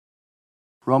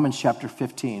Romans chapter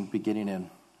 15, beginning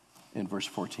in verse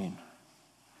 14.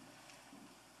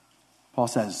 Paul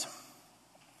says,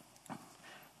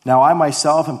 "Now I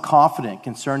myself am confident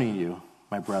concerning you,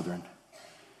 my brethren,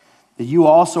 that you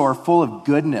also are full of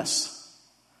goodness,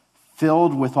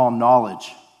 filled with all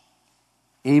knowledge,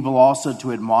 able also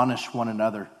to admonish one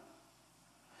another.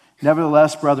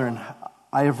 Nevertheless, brethren,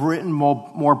 I have written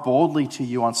more boldly to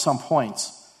you on some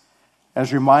points,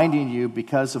 as reminding you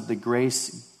because of the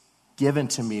grace given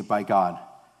to me by God,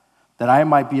 that I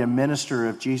might be a minister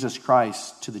of Jesus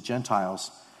Christ to the Gentiles,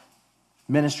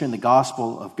 ministering the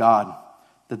gospel of God,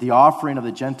 that the offering of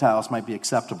the Gentiles might be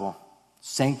acceptable,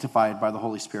 sanctified by the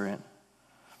Holy Spirit.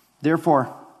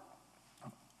 Therefore,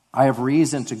 I have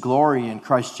reason to glory in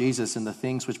Christ Jesus in the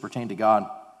things which pertain to God.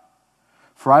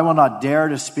 For I will not dare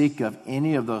to speak of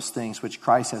any of those things which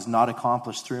Christ has not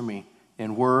accomplished through me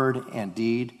in word and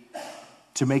deed,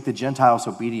 to make the Gentiles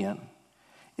obedient,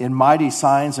 in mighty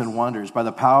signs and wonders by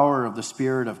the power of the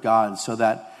Spirit of God, so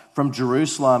that from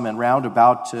Jerusalem and round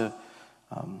about to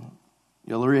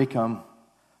Illyricum,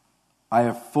 I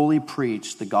have fully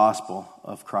preached the gospel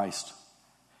of Christ.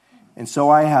 And so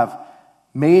I have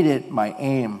made it my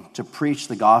aim to preach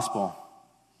the gospel,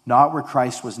 not where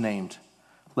Christ was named,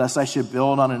 lest I should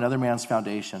build on another man's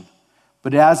foundation.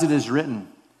 But as it is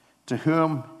written, to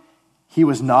whom he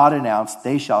was not announced,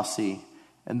 they shall see,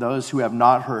 and those who have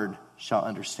not heard shall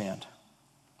understand."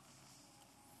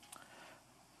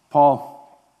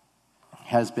 Paul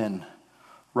has been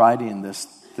writing this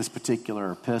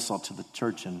particular epistle to the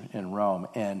church in Rome,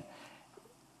 and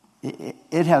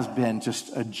it has been just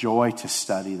a joy to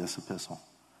study this epistle.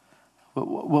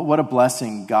 What a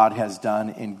blessing God has done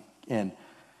in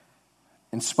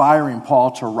inspiring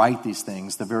Paul to write these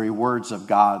things, the very words of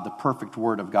God, the perfect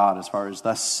word of God, as far as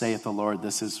thus saith the Lord.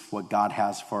 This is what God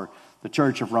has for the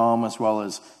church of Rome as well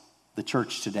as the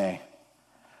church today.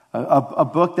 A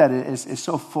book that is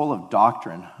so full of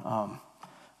doctrine,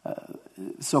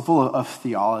 so full of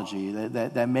theology,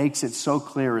 that makes it so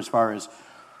clear as far as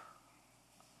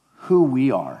who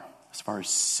we are, as far as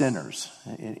sinners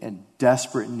in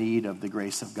desperate need of the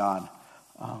grace of God.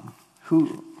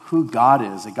 Who God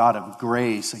is, a God of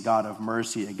grace, a God of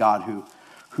mercy, a God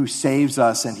who saves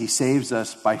us, and he saves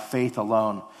us by faith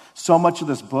alone. So much of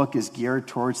this book is geared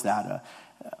towards that.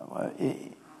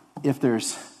 If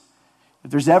there's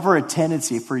ever a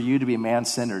tendency for you to be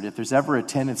man-centered, if there's ever a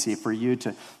tendency for you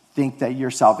to think that your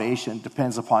salvation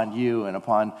depends upon you and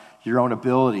upon your own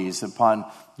abilities, upon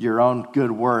your own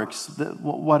good works,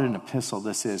 what an epistle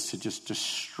this is to just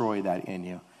destroy that in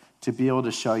you. To be able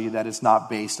to show you that it's not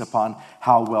based upon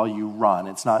how well you run.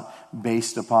 It's not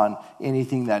based upon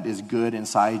anything that is good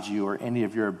inside you or any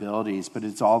of your abilities, but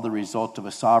it's all the result of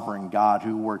a sovereign God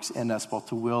who works in us both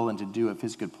to will and to do of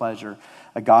his good pleasure.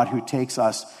 A God who takes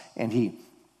us and he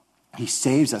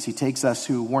saves us. He takes us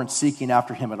who weren't seeking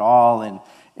after him at all, and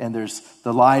there's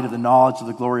the light of the knowledge of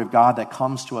the glory of God that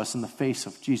comes to us in the face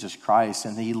of Jesus Christ,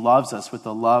 and he loves us with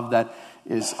a love that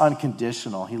is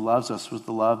unconditional. He loves us with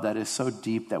the love that is so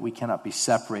deep that we cannot be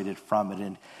separated from it,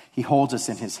 and he holds us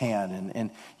in his hand.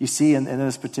 And you see in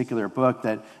this particular book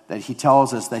that he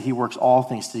tells us that he works all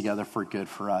things together for good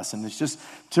for us, and it's just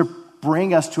to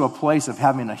bring us to a place of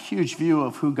having a huge view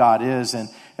of who God is, and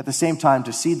at the same time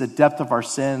to see the depth of our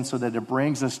sin, so that it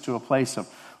brings us to a place of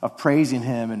praising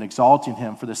him and exalting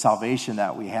him for the salvation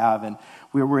that we have. And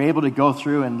we were able to go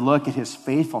through and look at his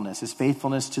faithfulness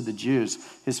to the Jews,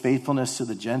 his faithfulness to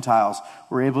the Gentiles.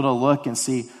 We're able to look and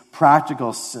see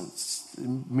practical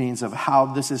means of how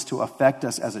this is to affect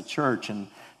us as a church, and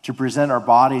to present our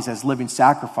bodies as living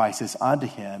sacrifices unto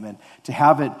him, and to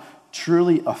have it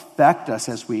truly affect us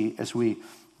as we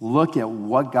look at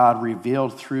what God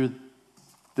revealed through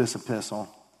this epistle.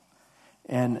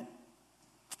 And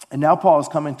now Paul is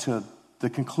coming to the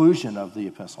conclusion of the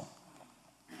epistle.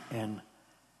 And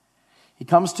he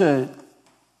comes to,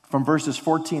 from verses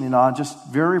 14 and on, just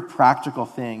very practical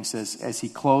things as he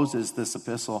closes this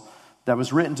epistle that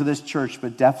was written to this church,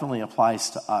 but definitely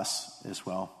applies to us as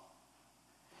well.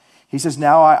 He says,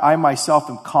 "Now I myself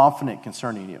am confident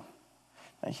concerning you."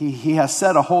 He has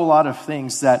said a whole lot of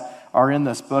things that are in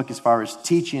this book as far as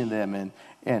teaching them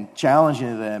and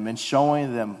challenging them and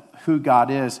showing them who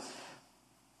God is.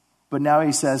 But now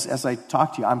he says, as I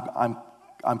talk to you,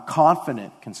 I'm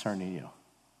confident concerning you,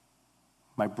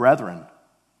 my brethren,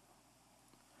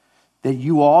 that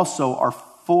you also are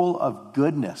full of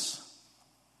goodness,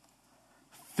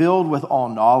 filled with all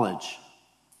knowledge,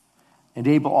 and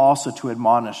able also to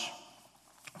admonish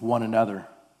one another.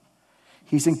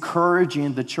 He's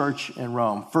encouraging the church in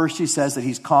Rome. First, he says that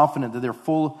he's confident that they're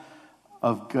full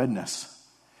of goodness.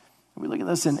 We look at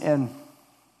this and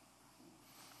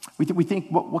we think,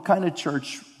 what kind of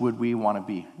church would we want to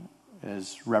be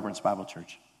as Reverence Bible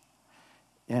Church?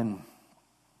 And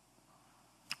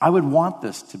I would want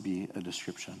this to be a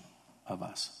description of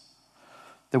us.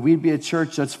 That we'd be a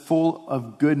church that's full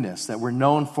of goodness, that we're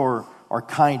known for our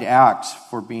kind acts,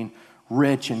 for being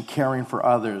rich and caring for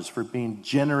others, for being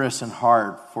generous in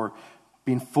heart, for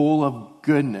being full of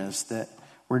goodness, that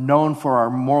we're known for our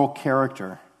moral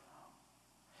character.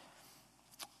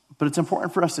 But it's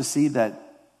important for us to see that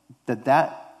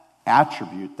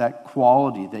attribute, that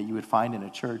quality that you would find in a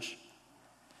church,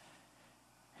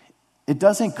 it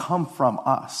doesn't come from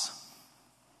us.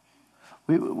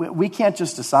 We can't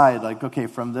just decide, like, okay,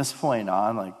 from this point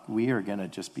on, like, we are going to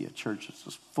just be a church that's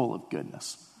just full of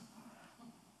goodness.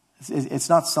 It's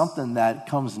not something that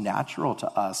comes natural to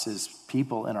us as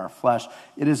people in our flesh.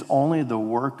 It is only the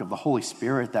work of the Holy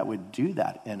Spirit that would do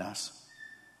that in us.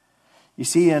 You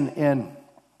see, in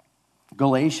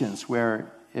Galatians,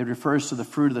 where it refers to the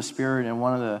fruit of the Spirit, and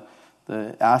one of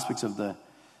the aspects of the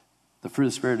fruit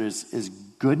of the Spirit is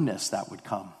goodness that would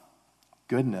come.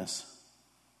 Goodness.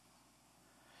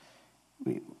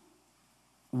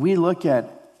 We look at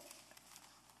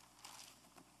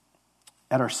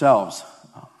ourselves,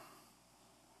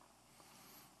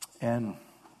 and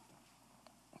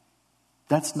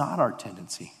that's not our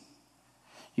tendency.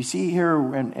 You see here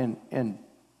in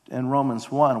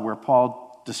Romans 1 where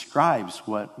Paul describes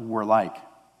what we're like,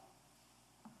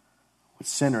 what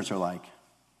sinners are like.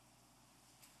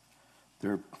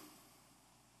 They're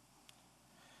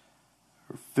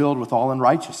filled with all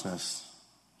unrighteousness,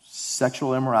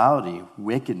 sexual immorality,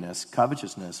 wickedness,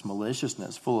 covetousness,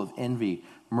 maliciousness, full of envy,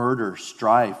 murder,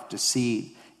 strife,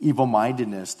 deceit,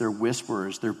 evil-mindedness. They're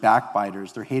whisperers, they're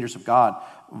backbiters, they're haters of God,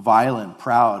 violent,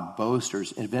 proud,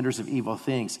 boasters, inventors of evil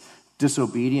things,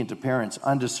 disobedient to parents,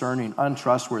 undiscerning,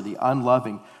 untrustworthy,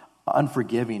 unloving,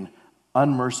 unforgiving,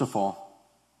 unmerciful.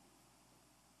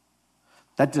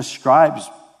 That describes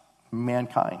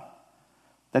mankind.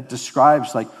 That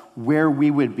describes like where we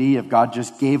would be if God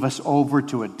just gave us over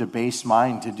to a debased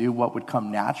mind to do what would come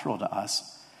natural to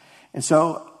us. And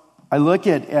so I look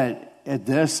at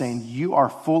this saying, you are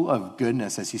full of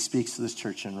goodness, as he speaks to this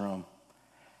church in Rome.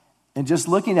 And just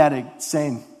looking at it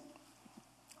saying,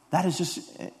 that is just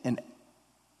an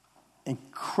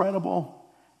incredible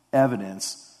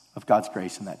evidence of God's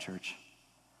grace in that church.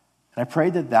 And I pray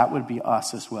that would be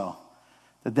us as well.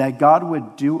 That God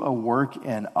would do a work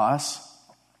in us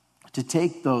to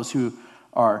take those who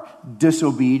are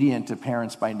disobedient to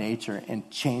parents by nature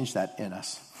and change that in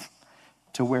us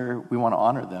to where we want to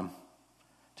honor them.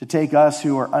 To take us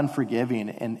who are unforgiving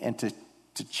and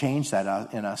to change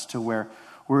that in us to where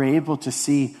we're able to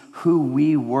see who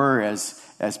we were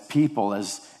as people,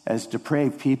 as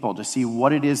depraved people, to see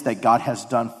what it is that God has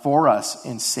done for us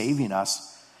in saving us.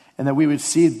 And that we would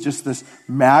see just this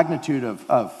magnitude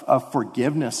of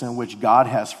forgiveness in which God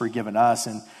has forgiven us,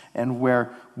 and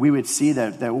where we would see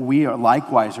that we are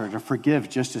likewise are to forgive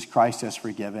just as Christ has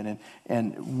forgiven.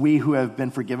 And we who have been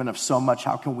forgiven of so much,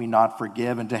 how can we not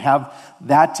forgive? And to have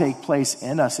that take place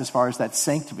in us as far as that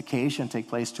sanctification take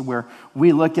place to where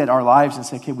we look at our lives and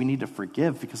say, okay, we need to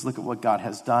forgive because look at what God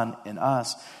has done in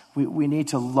us. We need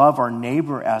to love our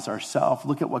neighbor as ourselves.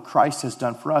 Look at what Christ has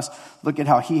done for us. Look at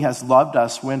how he has loved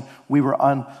us when we were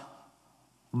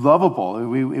unlovable.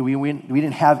 We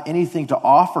didn't have anything to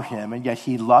offer him, and yet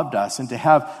he loved us. And to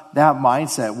have that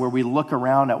mindset where we look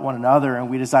around at one another and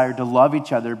we desire to love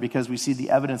each other because we see the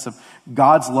evidence of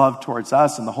God's love towards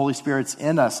us, and the Holy Spirit's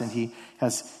in us, and he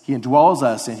indwells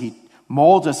us, and he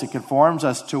molds us and conforms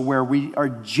us to where we are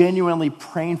genuinely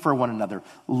praying for one another,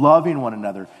 loving one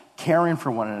another, caring for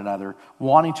one another,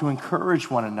 wanting to encourage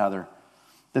one another,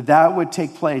 that would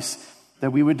take place,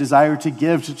 that we would desire to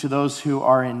give to those who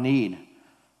are in need,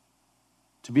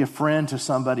 to be a friend to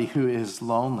somebody who is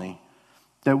lonely,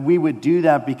 that we would do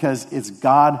that because it's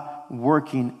God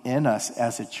working in us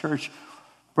as a church.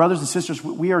 Brothers and sisters,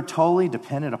 we are totally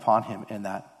dependent upon him in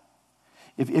that.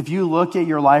 If you look at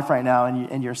your life right now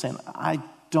and you're saying, I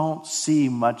don't see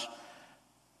much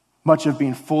of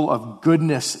being full of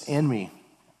goodness in me,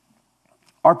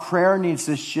 our prayer needs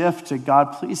to shift to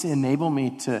God, please enable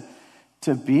me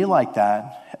to be like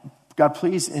that. God,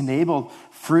 please enable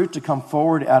fruit to come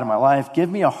forward out of my life. Give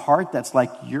me a heart that's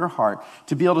like your heart,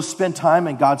 to be able to spend time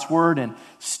in God's word and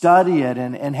study it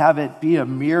and have it be a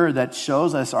mirror that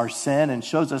shows us our sin and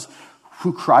shows us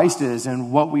who Christ is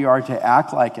and what we are to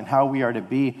act like and how we are to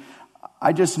be.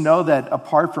 I just know that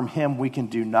apart from him, we can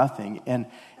do nothing.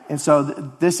 And so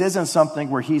this isn't something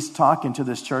where he's talking to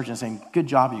this church and saying, good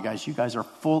job, you guys. You guys are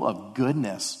full of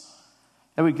goodness.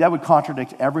 That would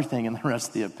contradict everything in the rest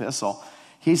of the epistle.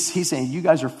 He's saying you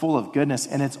guys are full of goodness,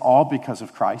 and it's all because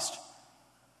of Christ.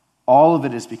 All of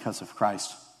it is because of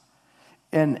Christ.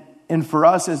 And for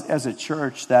us as a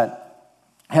church that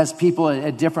has people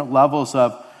at different levels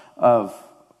of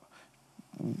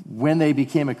when they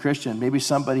became a Christian, maybe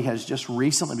somebody has just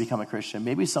recently become a Christian.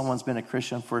 Maybe someone's been a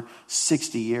Christian for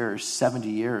 60 years, 70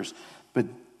 years. But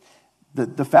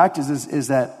the fact is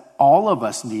that all of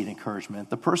us need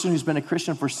encouragement. The person who's been a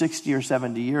Christian for 60 or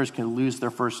 70 years can lose their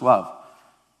first love.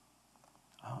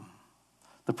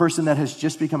 The person that has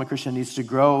just become a Christian needs to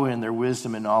grow in their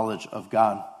wisdom and knowledge of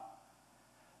God.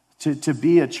 To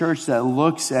be a church that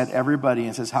looks at everybody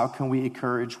and says, how can we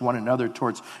encourage one another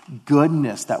towards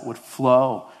goodness that would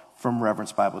flow from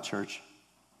Reverence Bible Church?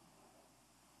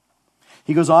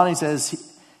 He goes on and he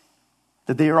says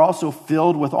that they are also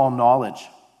filled with all knowledge.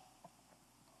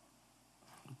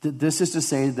 This is to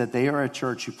say that they are a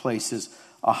church who places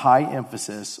a high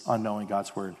emphasis on knowing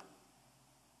God's word.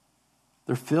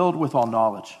 They're filled with all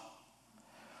knowledge.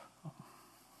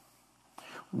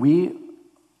 We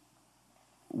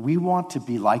want to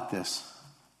be like this.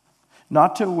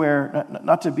 Not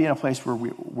to be in a place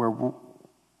where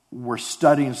we're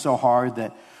studying so hard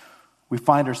that we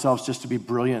find ourselves just to be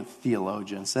brilliant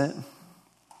theologians.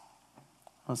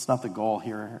 That's not the goal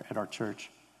here at our church.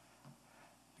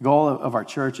 The goal of our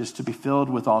church is to be filled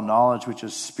with all knowledge, which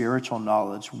is spiritual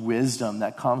knowledge, wisdom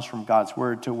that comes from God's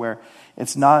word, to where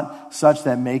it's not such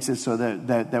that makes it so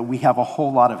that we have a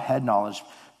whole lot of head knowledge,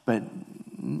 but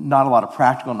not a lot of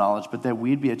practical knowledge, but that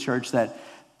we'd be a church that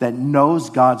knows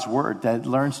God's word, that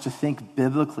learns to think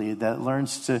biblically, that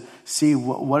learns to see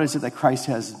what is it that Christ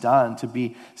has done, to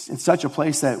be in such a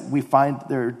place that we find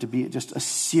there to be just a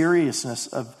seriousness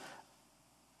of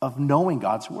knowing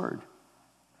God's word.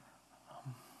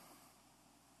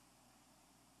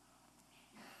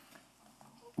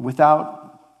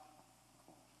 Without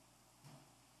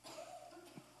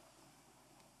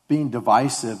being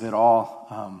divisive at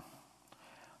all,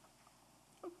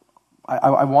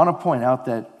 I want to point out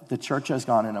that the church has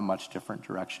gone in a much different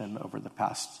direction over the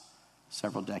past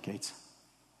several decades.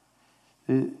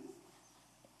 The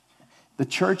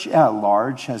church at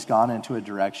large has gone into a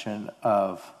direction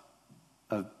of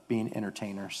being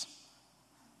entertainers,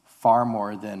 far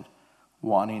more than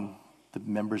wanting the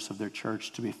members of their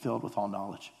church to be filled with all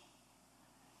knowledge.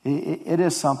 It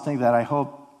is something that I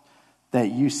hope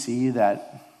that you see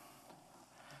that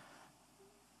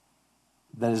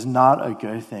is not a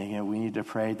good thing, and we need to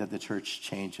pray that the church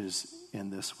changes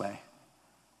in this way.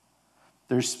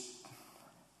 There's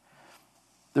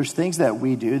things that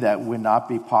we do that would not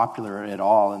be popular at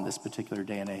all in this particular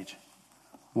day and age.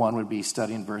 One would be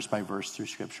studying verse by verse through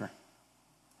Scripture.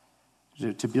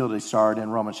 To be able to start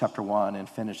in Romans chapter 1 and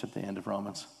finish at the end of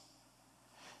Romans.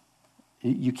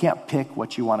 You can't pick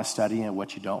what you want to study and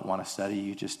what you don't want to study.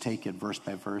 You just take it verse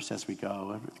by verse as we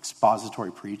go.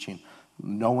 Expository preaching,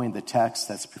 knowing the text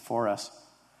that's before us.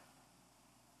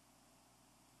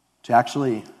 To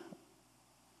actually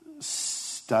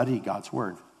study God's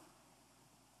word.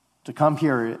 To come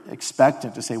here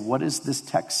expectant to say, what is this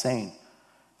text saying?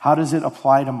 How does it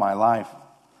apply to my life?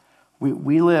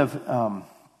 We live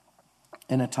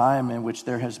in a time in which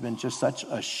there has been just such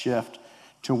a shift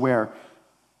to where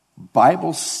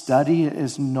Bible study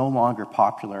is no longer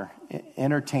popular.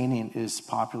 Entertaining is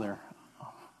popular.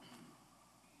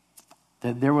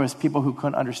 There was people who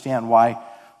couldn't understand why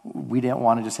we didn't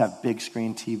want to just have big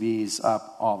screen TVs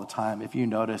up all the time. If you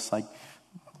notice, like,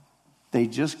 they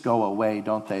just go away,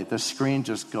 don't they? The screen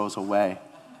just goes away.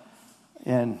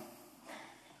 And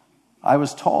I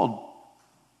was told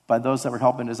by those that were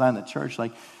helping design the church,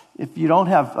 like, if you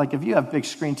have big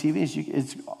screen TVs,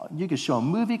 you could show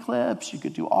movie clips, you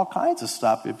could do all kinds of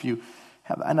stuff if you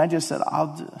have. And I just said,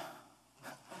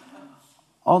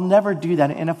 I'll never do that.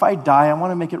 And if I die, I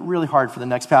want to make it really hard for the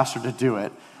next pastor to do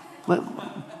it.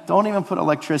 Don't even put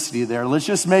electricity there. Let's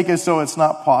just make it so it's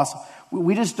not possible.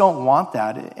 We just don't want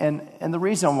that. And the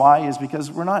reason why is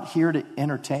because we're not here to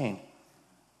entertain.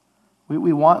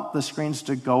 We want the screens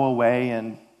to go away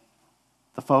and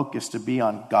the focus to be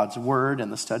on God's word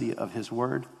and the study of his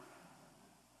word.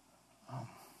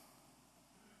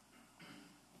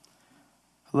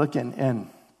 Look, and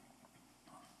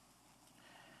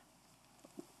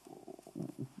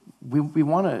we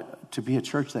want to be a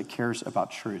church that cares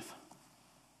about truth.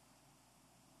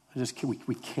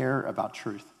 We care about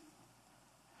truth.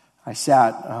 I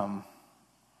sat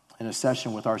in a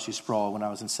session with R.C. Sproul when I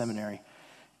was in seminary,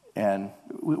 and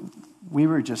we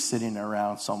were just sitting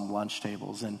around some lunch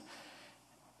tables, and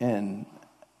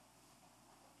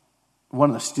one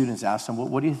of the students asked him,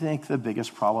 what do you think the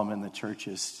biggest problem in the church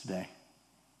is today?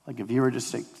 Like, if you were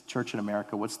just a church in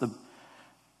America, what's the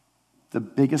the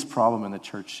biggest problem in the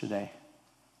church today.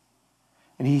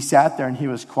 And he sat there and he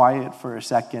was quiet for a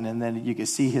second, and then you could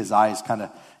see his eyes kind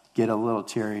of get a little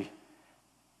teary.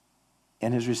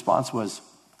 And his response was,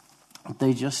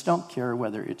 they just don't care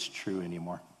whether it's true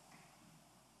anymore.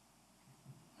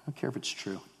 I don't care if it's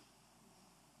true.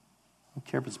 I don't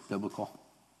care if it's biblical.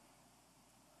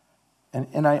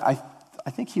 And I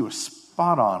think he was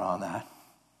spot on that.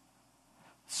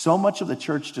 So much of the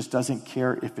church just doesn't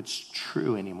care if it's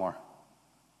true anymore.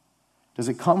 Does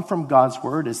it come from God's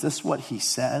word? Is this what he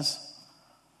says?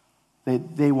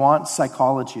 They want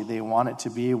psychology. They want it to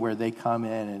be where they come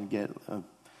in and get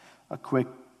a quick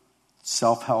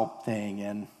self-help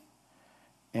thing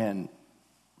and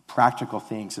practical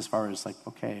things as far as like,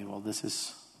 okay, well,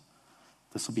 this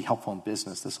will be helpful in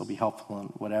business. This will be helpful in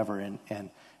whatever,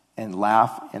 and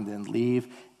laugh and then leave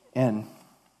and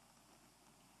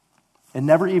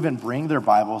never even bring their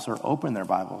Bibles or open their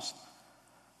Bibles.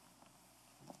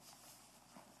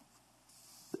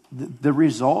 The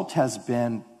result has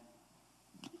been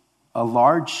a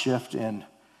large shift in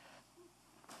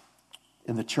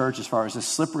the church as far as a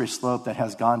slippery slope that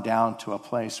has gone down to a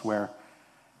place where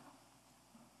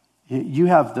you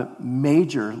have the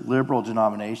major liberal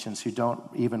denominations who don't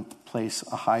even place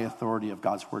a high authority of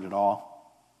God's word at all.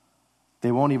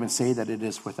 They won't even say that it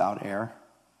is without error.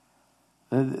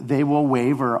 They will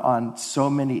waver on so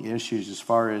many issues as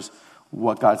far as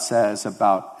what God says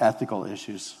about ethical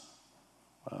issues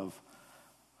of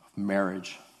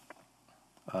marriage,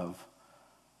 of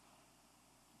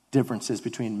differences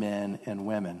between men and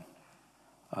women,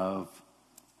 of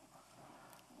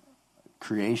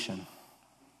creation,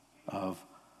 of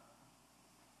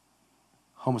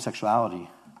homosexuality.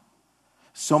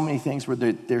 So many things where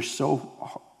they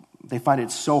find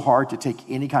it so hard to take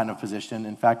any kind of position.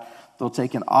 In fact, they'll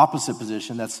take an opposite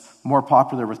position that's more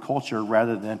popular with culture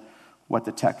rather than what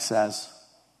the text says.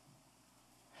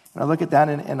 And I look at that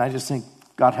and I just think,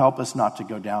 God help us not to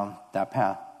go down that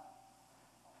path.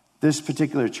 This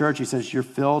particular church, he says, you're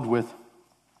filled with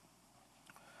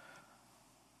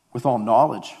all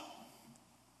knowledge.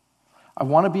 I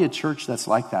want to be a church that's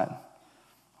like that.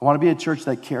 I want to be a church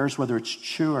that cares whether it's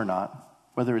true or not,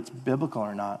 whether it's biblical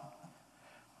or not.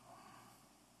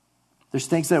 There's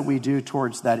things that we do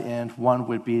towards that end. One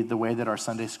would be the way that our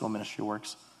Sunday school ministry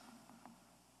works.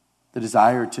 The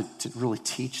desire to really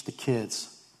teach the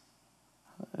kids.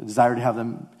 The desire to have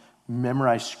them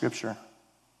memorize Scripture.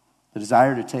 The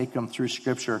desire to take them through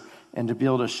Scripture and to be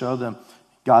able to show them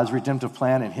God's redemptive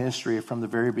plan in history from the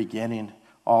very beginning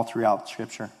all throughout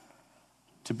Scripture.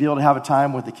 To be able to have a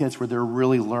time with the kids where they're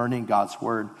really learning God's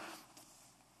Word.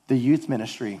 The youth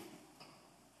ministry.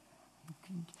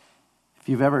 If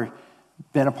you've ever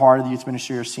been a part of the youth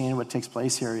ministry or seen what takes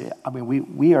place here, I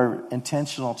mean, we are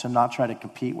intentional to not try to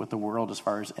compete with the world as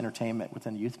far as entertainment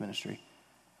within youth ministry.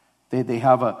 They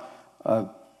have a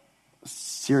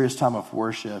serious time of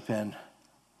worship and,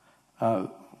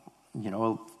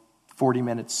 40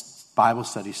 minutes Bible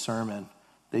study sermon.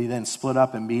 They then split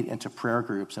up and meet into prayer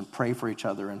groups and pray for each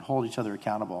other and hold each other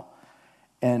accountable.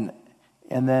 And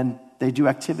then they do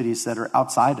activities that are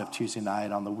outside of Tuesday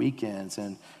night on the weekends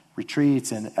and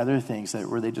retreats and other things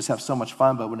where they just have so much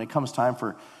fun. But when it comes time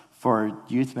for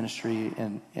youth ministry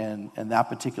and that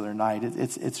particular night,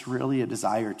 it's really a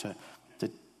desire to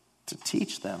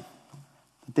teach them.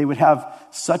 That they would have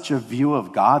such a view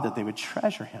of God that they would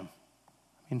treasure him.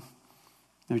 I mean,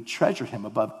 they would treasure him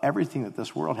above everything that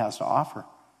this world has to offer.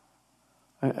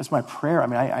 That's my prayer. I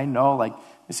mean, I know, like,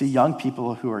 I see young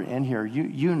people who are in here.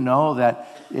 You know that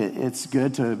it's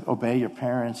good to obey your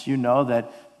parents. You know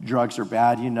that drugs are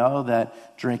bad. You know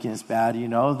that drinking is bad. You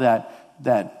know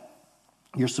that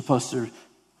you're supposed to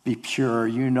be pure.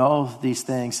 You know these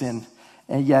things. And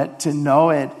yet to know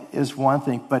it is one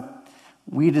thing. But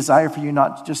we desire for you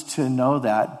not just to know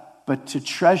that, but to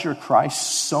treasure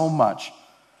Christ so much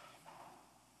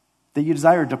that you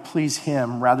desire to please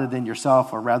him rather than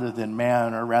yourself or rather than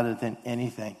man or rather than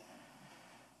anything.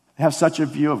 Have such a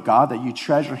view of God that you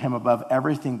treasure him above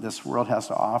everything this world has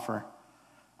to offer.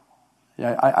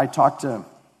 Yeah, I talked to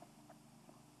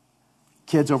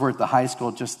kids over at the high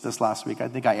school just this last week. I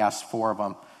think I asked 4 of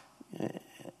them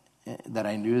that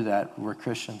I knew that were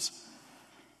Christians.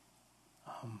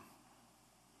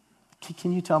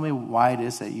 Can you tell me why it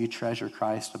is that you treasure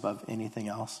Christ above anything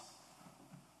else?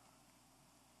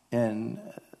 And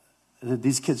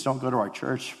these kids don't go to our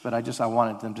church, but I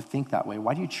wanted them to think that way.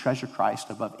 Why do you treasure Christ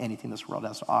above anything this world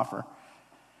has to offer?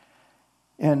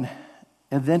 And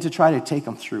then to try to take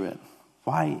them through it.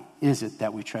 Why is it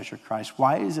that we treasure Christ?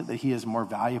 Why is it that he is more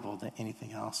valuable than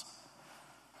anything else?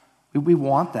 We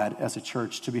want that as a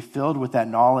church, to be filled with that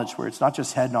knowledge where it's not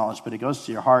just head knowledge, but it goes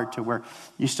to your heart, to where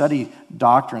you study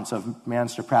doctrines of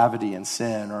man's depravity and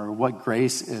sin, or what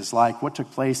grace is like, what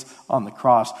took place on the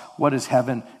cross, what is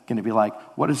heaven going to be like,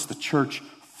 what is the church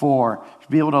for, to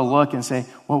be able to look and say,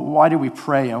 well, why do we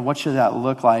pray, and what should that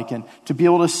look like, and to be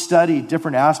able to study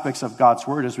different aspects of God's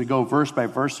word as we go verse by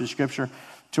verse through Scripture,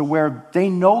 to where they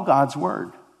know God's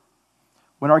word.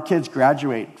 When our kids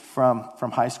graduate from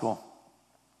high school,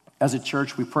 as a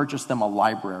church, we purchase them a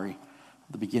library.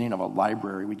 At the beginning of a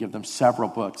library, we give them several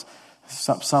books.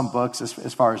 Some books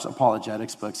as far as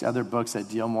apologetics books, other books that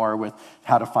deal more with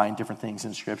how to find different things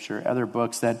in Scripture, other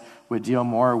books that would deal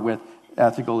more with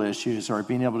ethical issues, or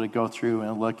being able to go through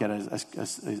and look at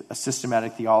a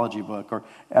systematic theology book, or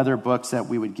other books that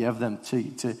we would give them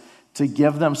to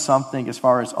give them something as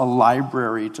far as a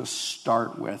library to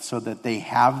start with, so that they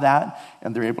have that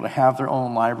and they're able to have their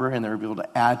own library and they're able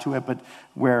to add to it. But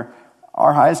where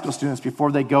our high school students,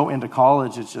 before they go into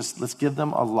college, it's just, let's give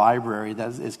them a library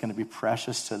that is going to be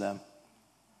precious to them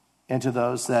and to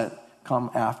those that come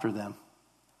after them.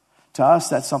 To us,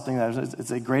 that's something that is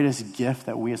the greatest gift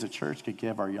that we as a church could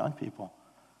give our young people.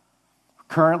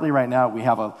 Currently, right now, we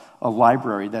have a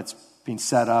library that's being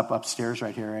set up upstairs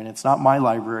right here, and it's not my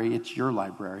library, it's your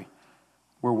library.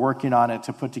 We're working on it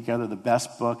to put together the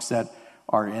best books that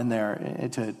are in there,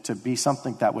 to be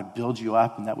something that would build you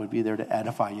up and that would be there to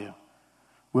edify you.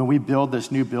 When we build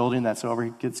this new building it's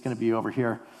going to be over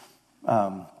here,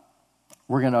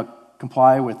 we're going to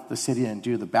comply with the city and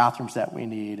do the bathrooms that we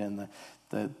need, and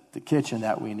the kitchen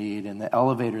that we need, and the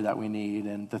elevator that we need,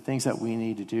 and the things that we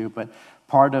need to do. But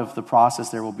part of the process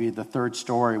there will be, the third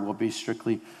story will be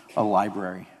strictly a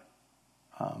library,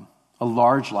 a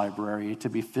large library to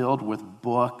be filled with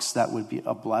books that would be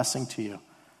a blessing to you.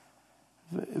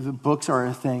 The books are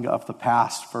a thing of the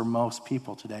past for most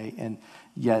people today, and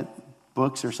yet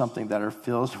books are something that are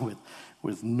filled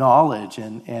with knowledge,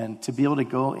 and to be able to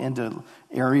go into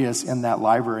areas in that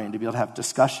library and to be able to have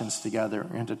discussions together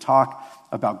and to talk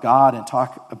about God and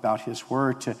talk about His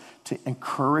Word, to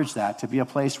encourage that, to be a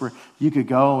place where you could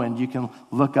go and you can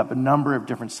look up a number of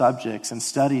different subjects and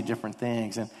study different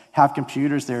things, and have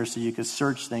computers there so you could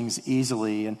search things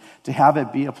easily, and to have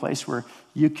it be a place where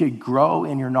you could grow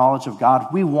in your knowledge of God.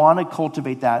 We want to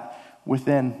cultivate that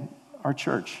within our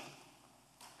church.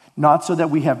 Not so that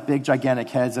we have big, gigantic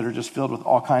heads that are just filled with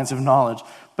all kinds of knowledge,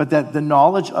 but that the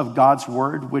knowledge of God's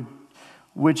Word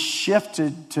would shift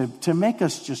to make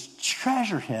us just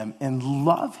treasure Him and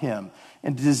love Him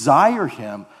and desire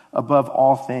Him above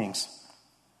all things.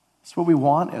 That's what we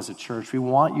want as a church. We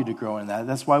want you to grow in that.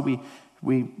 That's why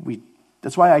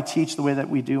that's why I teach the way that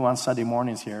we do on Sunday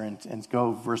mornings here and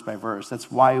go verse by verse.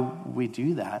 That's why we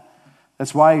do that.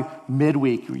 That's why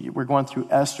midweek, we're going through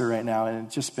Esther right now, and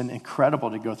it's just been incredible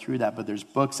to go through that. But there's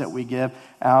books that we give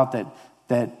out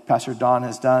that Pastor Don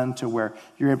has done, to where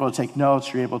you're able to take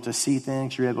notes, you're able to see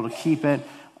things, you're able to keep it.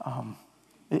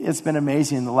 It's been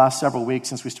amazing. In the last several weeks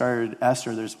since we started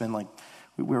Esther, there's been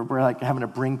we're like having to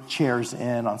bring chairs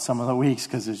in on some of the weeks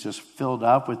because it's just filled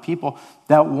up with people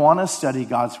that want to study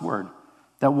God's Word,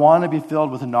 that want to be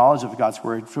filled with the knowledge of God's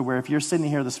Word. For where if you're sitting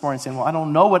here this morning saying, well, I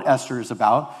don't know what Esther is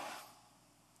about,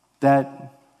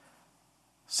 that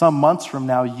some months from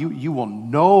now, you will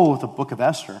know the book of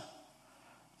Esther.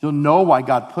 You'll know why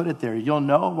God put it there. You'll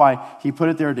know why He put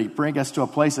it there to bring us to a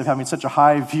place of having such a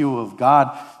high view of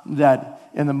God, that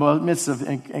in the midst of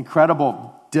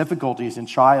incredible difficulties and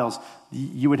trials,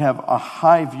 you would have a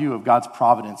high view of God's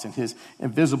providence and His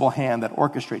invisible hand that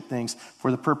orchestrates things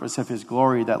for the purpose of His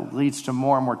glory, that leads to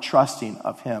more and more trusting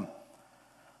of Him.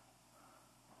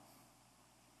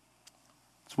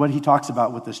 It's what He talks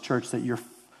about with this church, that you're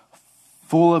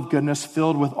full of goodness,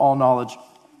 filled with all knowledge.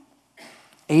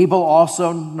 Able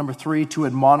also, number 3, to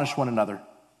admonish one another.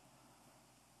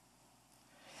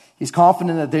 He's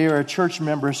confident that they are church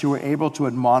members who are able to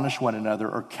admonish one another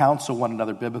or counsel one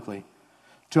another biblically.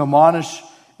 To admonish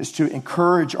is to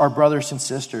encourage our brothers and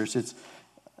sisters. It's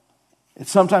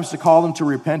sometimes to call them to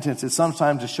repentance. It's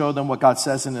sometimes to show them what God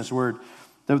says in His Word.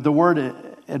 The word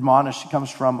admonish comes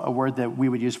from a word that we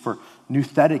would use for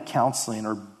nouthetic counseling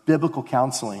or biblical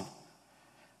counseling.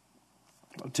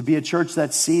 To be a church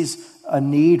that sees a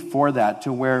need for that,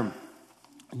 to where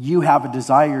you have a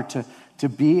desire to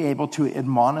be able to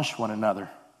admonish one another.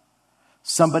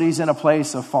 Somebody's in a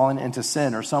place of falling into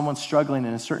sin, or someone's struggling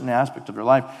in a certain aspect of their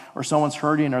life, or someone's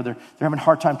hurting, or they're having a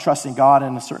hard time trusting God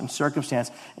in a certain circumstance,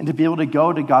 and to be able to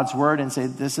go to God's Word and say,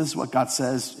 this is what God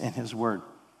says in His Word.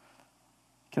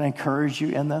 Can I encourage you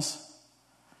in this?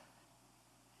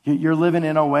 You're living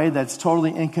in a way that's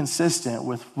totally inconsistent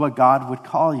with what God would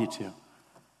call you to.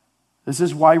 This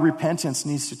is why repentance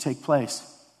needs to take place.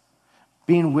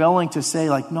 Being willing to say,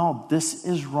 like, no, this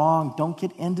is wrong. Don't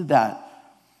get into that.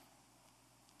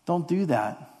 Don't do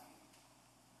that.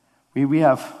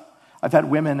 I've had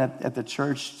women at the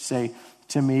church say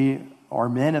to me, or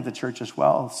men at the church as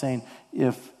well, saying,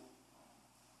 if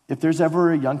there's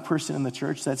ever a young person in the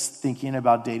church that's thinking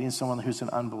about dating someone who's an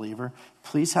unbeliever,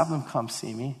 please have them come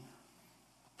see me.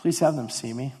 Please have them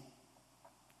see me.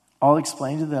 I'll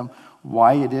explain to them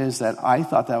why it is that I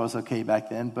thought that was okay back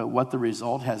then, but what the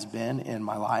result has been in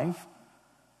my life.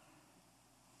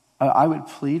 I would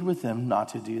plead with them not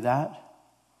to do that.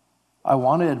 I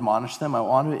want to admonish them. I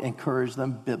want to encourage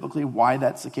them biblically why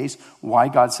that's the case, why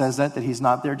God says that he's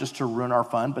not there just to ruin our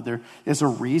fun, but there is a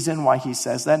reason why he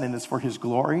says that, and it's for his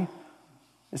glory.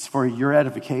 It's for your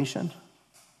edification.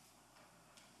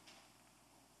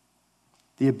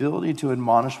 The ability to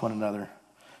admonish one another,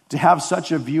 to have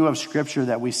such a view of Scripture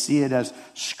that we see it as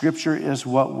Scripture is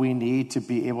what we need to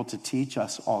be able to teach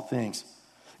us all things.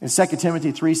 In 2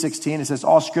 Timothy 3:16, it says,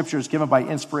 all Scripture is given by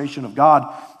inspiration of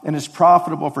God and is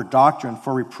profitable for doctrine,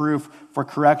 for reproof, for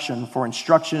correction, for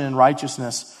instruction in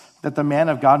righteousness, that the man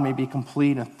of God may be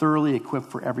complete and thoroughly equipped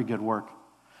for every good work.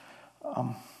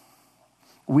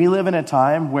 We live in a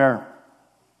time where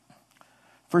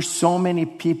for so many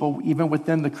people, even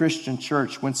within the Christian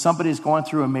church, when somebody's going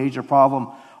through a major problem,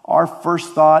 our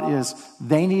first thought is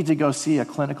they need to go see a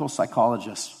clinical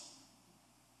psychologist.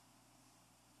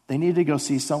 They need to go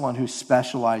see someone who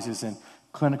specializes in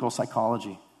clinical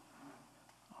psychology.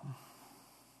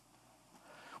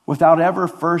 Without ever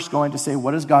first going to say,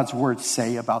 what does God's word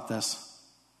say about this?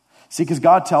 See, because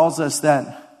God tells us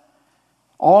that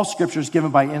all Scripture is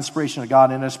given by inspiration of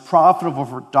God and is profitable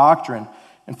for doctrine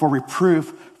and for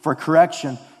reproof, for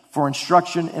correction, for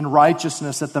instruction in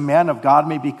righteousness, that the man of God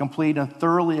may be complete and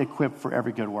thoroughly equipped for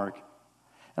every good work.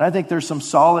 And I think there's some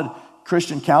solid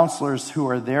Christian counselors who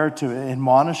are there to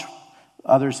admonish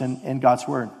others in God's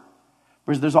word.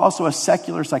 Whereas there's also a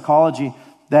secular psychology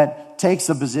that takes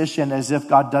a position as if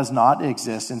God does not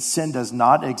exist and sin does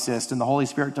not exist and the Holy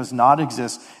Spirit does not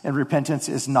exist and repentance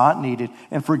is not needed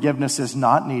and forgiveness is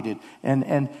not needed.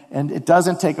 And it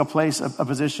doesn't take a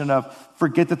position of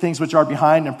forget the things which are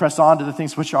behind and press on to the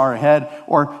things which are ahead,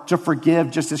 or to forgive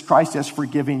just as Christ has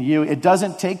forgiven you. It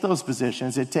doesn't take those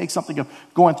positions. It takes something of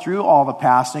going through all the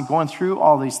past and going through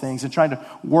all these things and trying to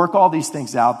work all these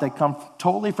things out that come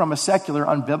totally from a secular,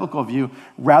 unbiblical view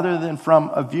rather than from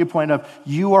a viewpoint of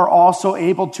you are also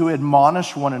able to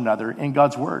admonish one another in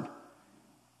God's word.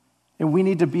 And we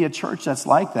need to be a church that's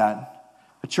like that.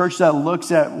 A church that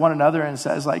looks at one another and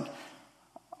says, like,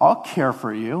 I'll care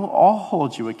for you. I'll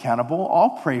hold you accountable.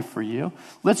 I'll pray for you.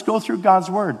 Let's go through God's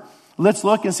word. Let's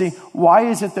look and see, why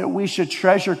is it that we should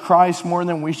treasure Christ more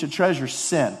than we should treasure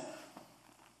sin?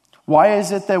 Why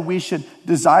is it that we should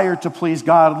desire to please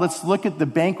God? Let's look at the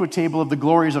banquet table of the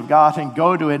glories of God and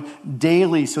go to it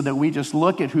daily so that we just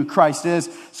look at who Christ is.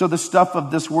 So the stuff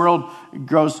of this world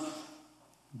grows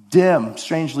dim,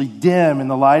 strangely dim in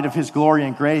the light of his glory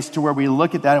and grace, to where we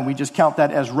look at that and we just count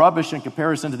that as rubbish in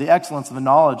comparison to the excellence of the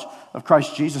knowledge of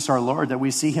Christ Jesus our Lord, that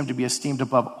we see him to be esteemed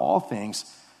above all things.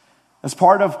 As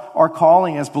part of our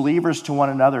calling as believers to one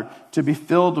another, to be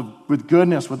filled with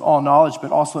goodness, with all knowledge,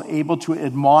 but also able to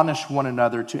admonish one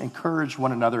another, to encourage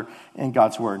one another in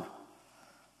God's word.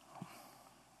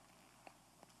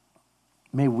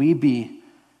 May we be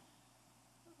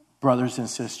brothers and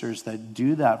sisters that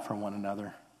do that for one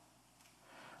another.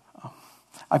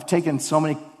 I've taken so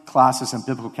many classes in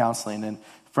biblical counseling, and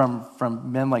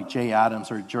from men like Jay Adams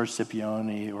or George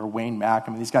Scipione or Wayne Mack.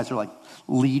 I mean, these guys are like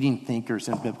leading thinkers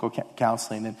in biblical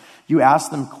counseling. And you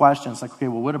ask them questions like, okay,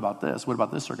 well, what about this? What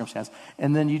about this circumstance?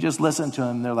 And then you just listen to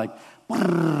them. They're like,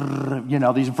 you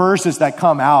know, these verses that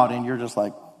come out, and you're just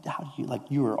like, how do you, like,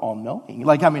 you are all knowing.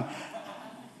 Like, I mean,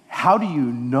 how do you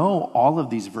know all of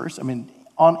these verses? I mean,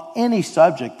 on any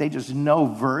subject, they just know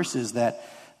verses that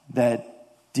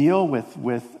deal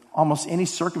with almost any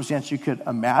circumstance you could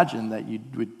imagine that you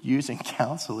would use in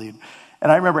counseling. And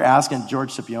I remember asking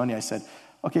George Scipione, I said,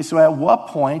 okay, so at what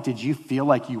point did you feel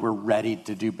like you were ready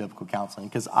to do biblical counseling?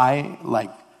 Because I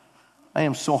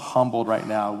am so humbled right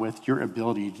now with your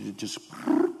ability to just,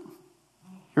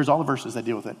 here's all the verses that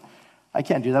deal with it. I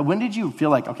can't do that. When did you feel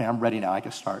like, okay, I'm ready now, I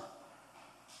can start?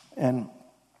 And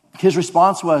his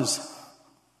response was,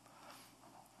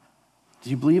 do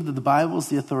you believe that the Bible is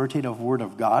the authoritative word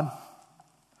of God?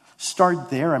 Start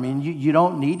there. I mean, you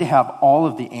don't need to have all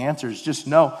of the answers. Just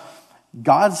know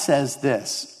God says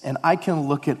this, and I can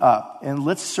look it up. And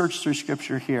let's search through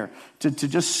Scripture here to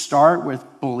just start with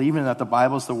believing that the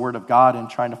Bible is the Word of God and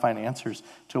trying to find answers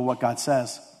to what God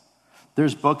says.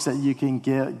 There's books that you can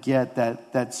get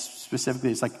that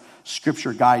specifically it's like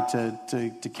scripture guide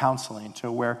to counseling,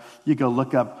 to where you go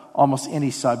look up almost any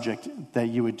subject that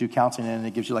you would do counseling in, and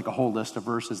it gives you like a whole list of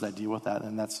verses that deal with that.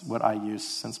 And that's what I use,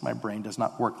 since my brain does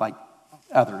not work like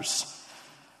others,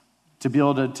 to be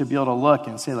able to look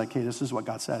and say like, hey, this is what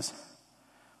God says.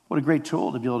 What a great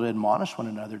tool to be able to admonish one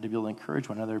another, to be able to encourage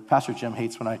one another. Pastor Jim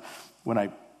hates when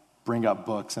I bring up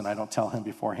books and I don't tell him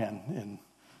beforehand, and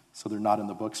so they're not in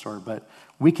the bookstore. But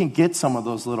we can get some of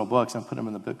those little books and put them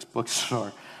in the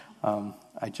bookstore.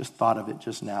 I just thought of it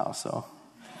just now. So,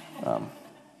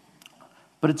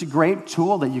 but it's a great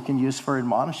tool that you can use for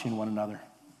admonishing one another.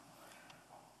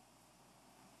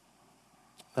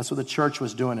 That's what the church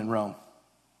was doing in Rome.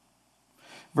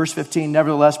 Verse 15,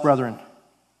 nevertheless, brethren,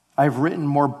 I have written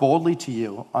more boldly to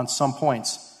you on some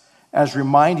points, as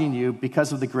reminding you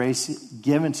because of the grace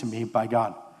given to me by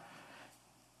God.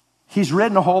 He's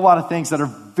written a whole lot of things that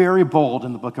are very bold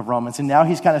in the book of Romans, and now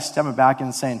he's kind of stepping back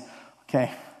and saying,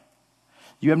 okay,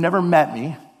 you have never met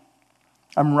me.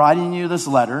 I'm writing you this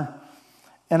letter,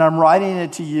 and I'm writing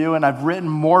it to you, and I've written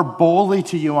more boldly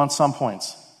to you on some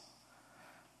points.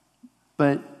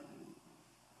 But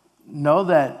know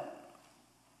that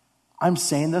I'm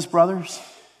saying this, brothers.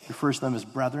 Refers to them as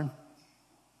brethren.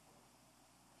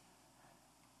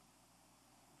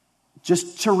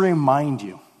 Just to remind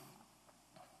you.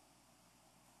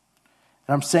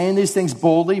 And I'm saying these things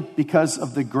boldly because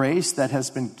of the grace that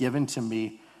has been given to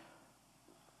me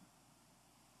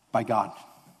by God.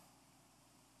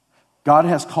 God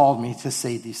has called me to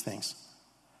say these things.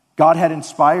 God had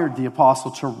inspired the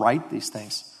apostle to write these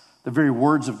things. The very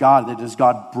words of God, that is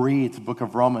God breathed, the book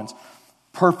of Romans.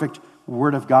 Perfect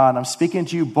word of God. I'm speaking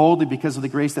to you boldly because of the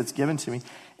grace that's given to me.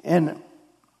 And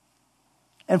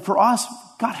for us,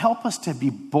 God, help us to be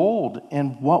bold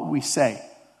in what we say.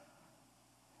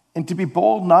 And to be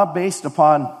bold not based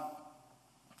upon,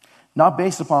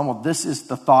 well, this is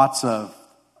the thoughts of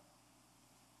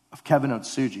Kevin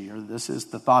Otsuji, or this is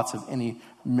the thoughts of any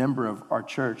member of our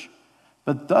church.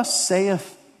 But thus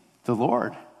saith the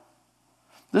Lord.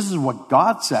 This is what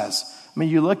God says. I mean,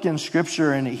 you look in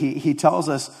Scripture and he tells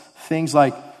us things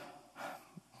like,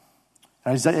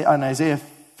 in Isaiah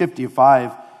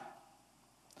 55,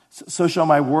 so shall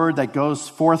my word that goes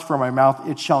forth from my mouth,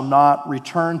 it shall not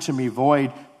return to me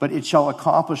void, but it shall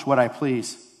accomplish what I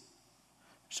please. It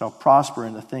shall prosper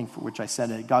in the thing for which I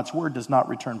sent it. God's word does not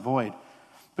return void.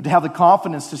 But to have the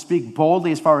confidence to speak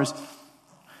boldly as far as,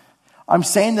 I'm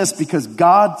saying this because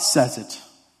God says it.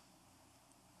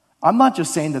 I'm not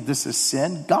just saying that this is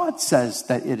sin. God says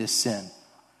that it is sin.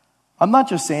 I'm not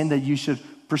just saying that you should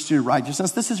pursue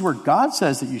righteousness. This is where God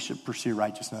says that you should pursue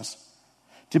righteousness.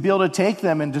 To be able to take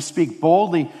them and to speak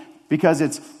boldly because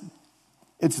it's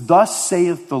thus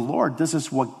saith the Lord. This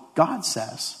is what God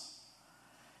says.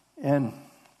 And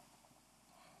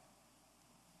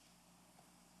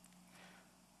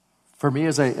for me,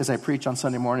 as I preach on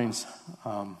Sunday mornings,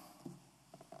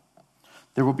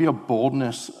 there will be a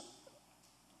boldness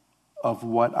of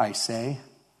what I say,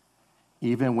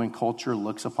 even when culture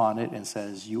looks upon it and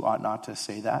says, you ought not to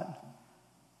say that.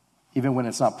 Even when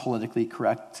it's not politically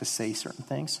correct to say certain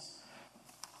things.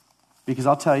 Because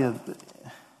I'll tell you,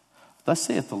 thus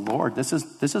saith the Lord, this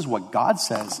is what God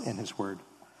says in his word.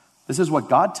 This is what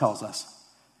God tells us.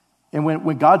 And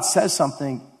when God says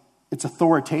something, it's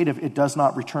authoritative. It does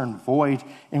not return void.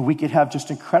 And we could have just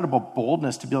incredible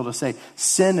boldness to be able to say,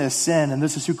 sin is sin, and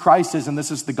this is who Christ is, and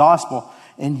this is the gospel.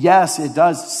 And yes, it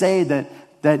does say that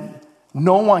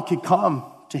no one can come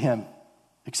to him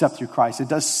except through Christ. It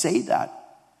does say that.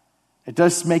 It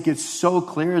does make it so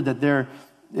clear that there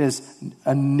is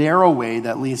a narrow way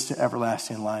that leads to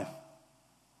everlasting life.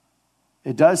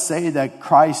 It does say that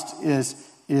Christ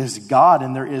is God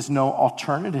and there is no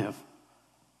alternative.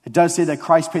 It does say that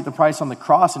Christ paid the price on the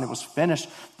cross and it was finished.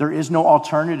 There is no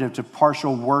alternative to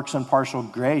partial works and partial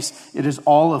grace. It is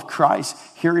all of Christ.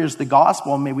 Here is the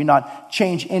gospel, and may we not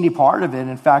change any part of it.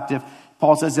 In fact, if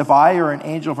Paul says, if I or an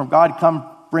angel from God come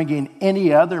bringing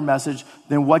any other message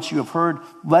than what you have heard,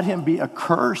 let him be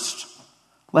accursed.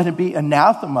 Let him be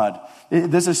anathema.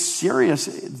 This is serious.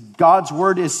 God's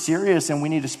word is serious, and we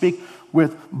need to speak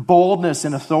with boldness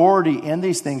and authority in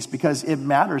these things because it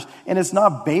matters. And it's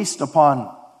not based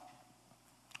upon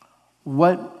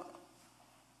what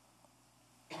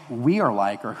we are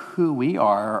like or who we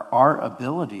are, or our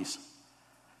abilities.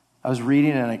 I was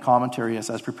reading in a commentary as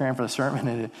I was preparing for the sermon,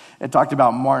 and it talked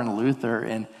about Martin Luther,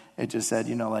 and it just said,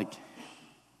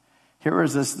 here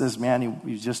was this man,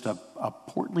 he was just a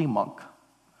portly monk.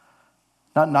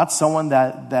 Not someone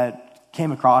that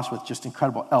came across with just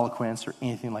incredible eloquence or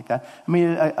anything like that. I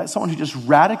mean, someone who just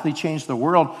radically changed the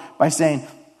world by saying,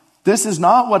 this is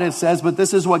not what it says, but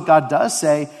this is what God does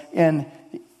say. And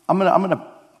I'm gonna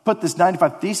put this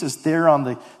 95 Thesis there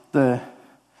on the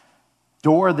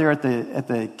door there at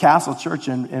the Castle Church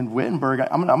in Wittenberg.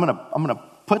 I'm gonna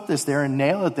put this there and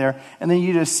nail it there. And then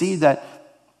you just see that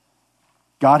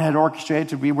God had orchestrated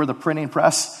to be where the printing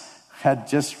press had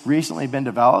just recently been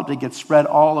developed. It gets spread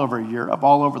all over Europe,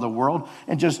 all over the world,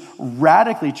 and just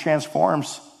radically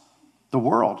transforms the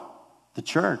world, the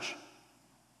church.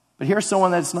 But here's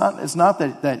someone it's not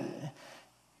that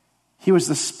he was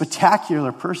this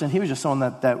spectacular person. He was just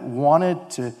someone that wanted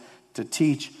to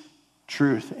teach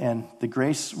truth, and the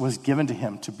grace was given to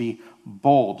him to be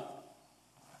bold.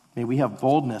 May we have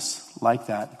boldness like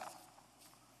that.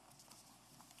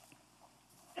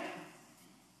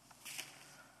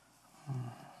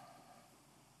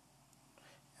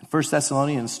 In 1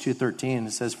 Thessalonians 2:13,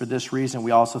 it says, "For this reason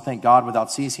we also thank God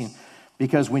without ceasing,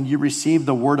 because when you received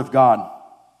the word of God,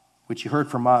 which you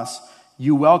heard from us,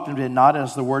 you welcomed it not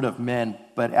as the word of men,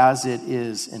 but as it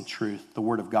is in truth, the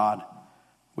word of God,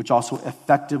 which also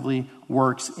effectively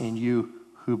works in you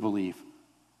who believe."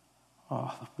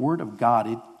 Oh, the word of God,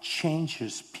 it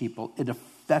changes people. It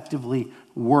effectively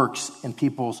works in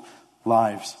people's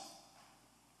lives.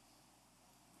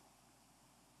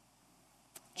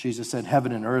 Jesus said,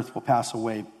 "Heaven and earth will pass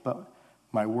away, but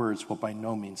my words will by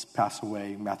no means pass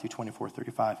away." Matthew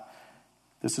 24:35.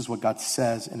 This is what God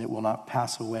says, and it will not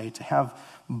pass away. To have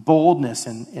boldness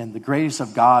in the grace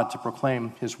of God to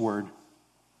proclaim his word.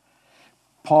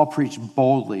 Paul preached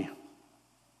boldly.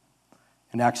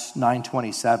 In Acts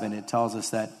 9:27, it tells us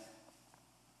that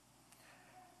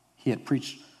he had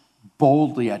preached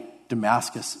boldly at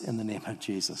Damascus in the name of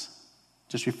Jesus.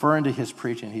 Just referring to his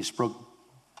preaching, he spoke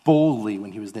boldly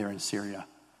when he was there in Syria.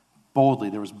 Boldly.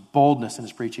 There was boldness in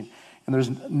his preaching. And there's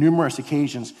numerous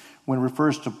occasions when it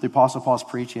refers to the Apostle Paul's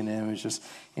preaching,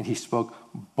 and he spoke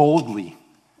boldly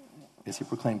as he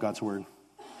proclaimed God's word.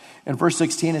 In verse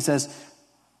 16, it says,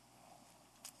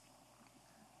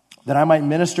 that I might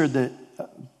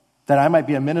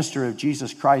be a minister of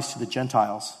Jesus Christ to the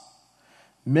Gentiles,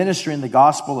 ministering the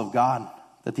gospel of God,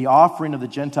 that the offering of the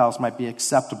Gentiles might be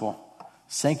acceptable,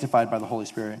 sanctified by the Holy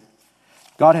Spirit.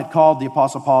 God had called the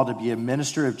Apostle Paul to be a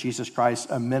minister of Jesus Christ,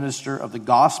 a minister of the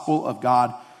gospel of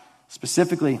God,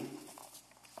 specifically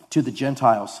to the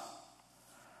Gentiles.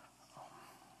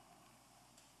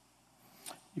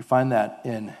 You find that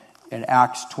in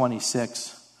Acts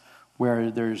 26,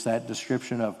 where there's that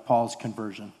description of Paul's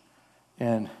conversion.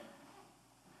 And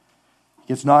he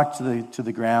gets knocked to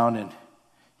the ground, and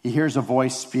he hears a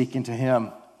voice speaking to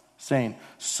him, saying,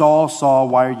 "Saul, Saul,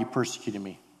 why are you persecuting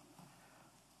me?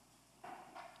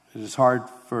 It is hard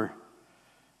for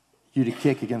you to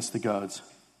kick against the goads."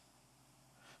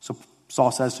 So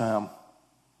Saul says to him,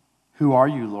 "Who are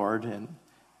you, Lord?" And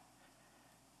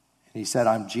he said,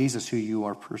 "I'm Jesus, whom you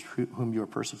are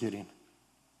persecuting."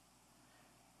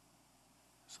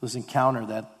 So this encounter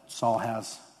that Saul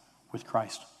has with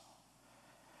Christ.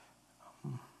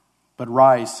 "But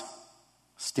rise,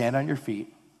 stand on your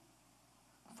feet,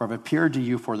 for I've appeared to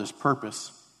you for this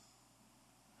purpose,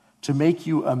 to make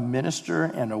you a minister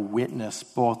and a witness,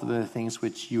 both of the things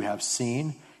which you have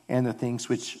seen and the things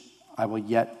which I will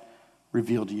yet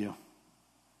reveal to you.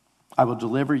 I will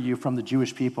deliver you from the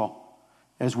Jewish people,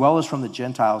 as well as from the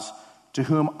Gentiles, to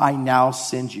whom I now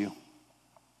send you.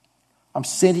 I'm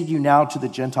sending you now to the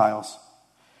Gentiles,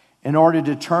 in order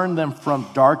to turn them from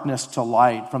darkness to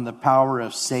light, from the power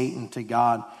of Satan to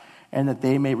God, and that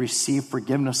they may receive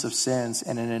forgiveness of sins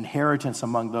and an inheritance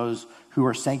among those who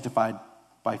are sanctified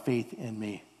by faith in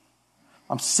me."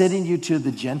 I'm sending you to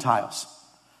the Gentiles.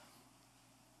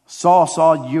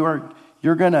 Saul,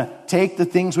 you're going to take the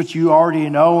things which you already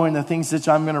know and the things that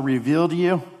I'm going to reveal to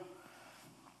you,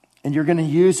 and you're going to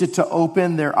use it to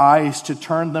open their eyes, to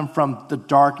turn them from the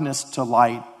darkness to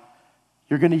light.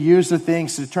 You're going to use the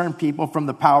things to turn people from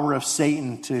the power of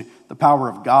Satan to the power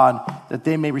of God, that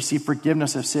they may receive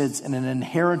forgiveness of sins and an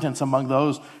inheritance among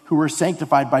those who are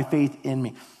sanctified by faith in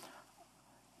me.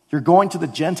 You're going to the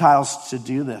Gentiles to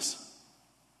do this.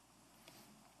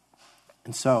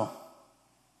 And so,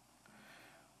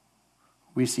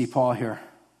 we see Paul here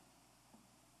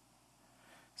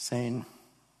saying,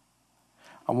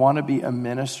 I want to be a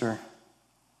minister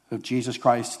of Jesus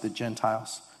Christ to the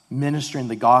Gentiles, ministering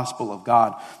the gospel of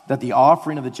God, that the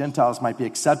offering of the Gentiles might be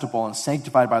acceptable and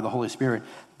sanctified by the Holy Spirit.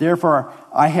 Therefore,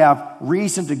 I have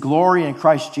reason to glory in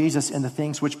Christ Jesus in the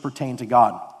things which pertain to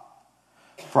God.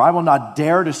 For I will not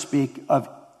dare to speak of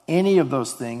any of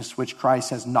those things which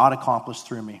Christ has not accomplished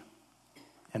through me,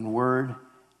 in word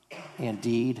and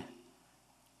deed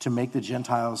to make the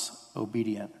Gentiles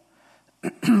obedient.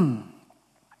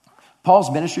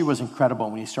 Paul's ministry was incredible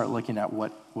when you start looking at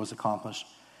what was accomplished.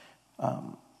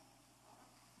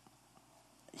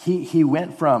 He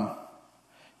went from,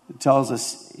 it tells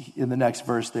us in the next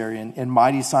verse there, in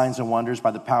mighty signs and wonders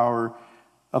by the power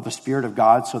of the Spirit of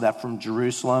God, so that from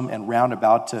Jerusalem and round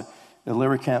about to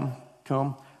Illyricum,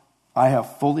 I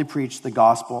have fully preached the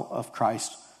gospel of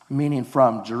Christ, meaning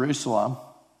from Jerusalem.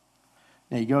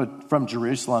 Now you go from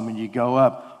Jerusalem and you go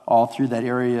up all through that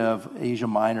area of Asia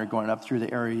Minor, going up through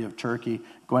the area of Turkey,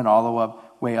 going all the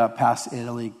way up past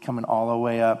Italy, coming all the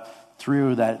way up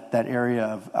through that area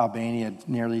of Albania,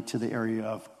 nearly to the area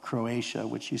of Croatia,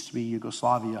 which used to be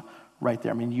Yugoslavia, right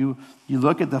there. I mean, you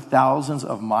look at the thousands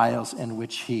of miles in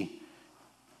which he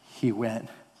went.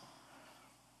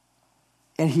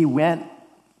 And he went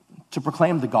to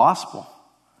proclaim the gospel.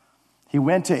 He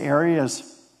went to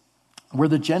areas where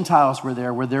the Gentiles were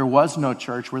there, where there was no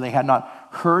church, where they had not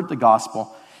heard the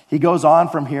gospel. He goes on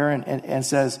from here and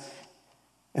says,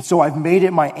 and so I've made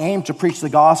it my aim to preach the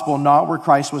gospel, not where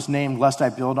Christ was named, lest I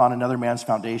build on another man's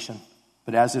foundation.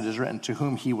 But as it is written, to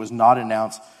whom he was not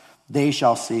announced, they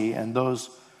shall see, and those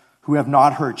who have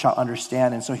not heard shall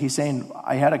understand. And so he's saying,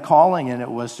 I had a calling, and it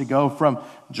was to go from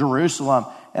Jerusalem,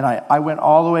 and I went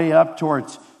all the way up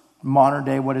towards modern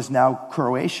day, what is now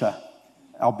Croatia,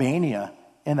 Albania,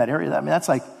 in that area. I mean, that's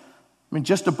like,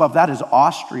 just above that is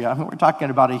Austria. I mean, we're talking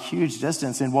about a huge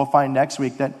distance, and we'll find next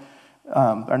week that, in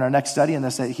our next study in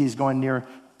this, that he's going near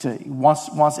to,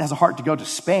 has a heart to go to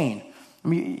Spain. I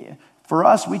mean, for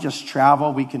us, we just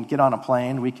travel. We can get on a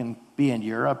plane. We can be in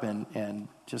Europe and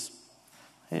just,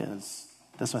 hey, it's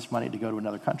this much money to go to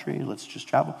another country. Let's just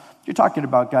travel. You're talking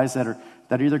about guys that are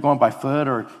either going by foot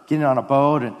or getting on a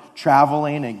boat and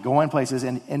traveling and going places.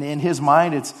 And in his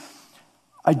mind, it's,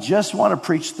 I just want to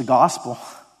preach the gospel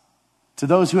to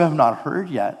those who have not heard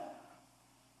yet.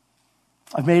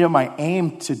 I've made it my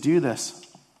aim to do this.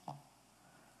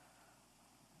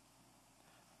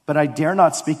 But I dare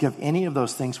not speak of any of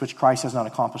those things which Christ has not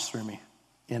accomplished through me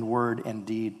in word and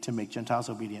deed to make Gentiles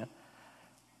obedient.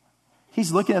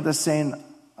 He's looking at this saying,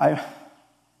 I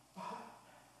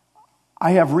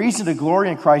have reason to glory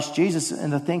in Christ Jesus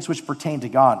in the things which pertain to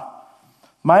God.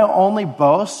 My only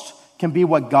boast can be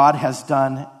what God has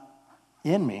done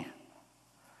in me.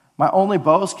 My only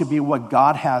boast could be what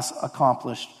God has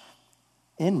accomplished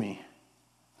in me.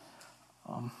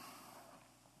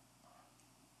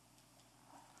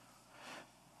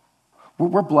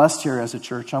 We're blessed here as a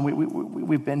church.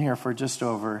 We've been here for just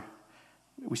over,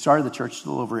 we started the church a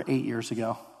little over 8 years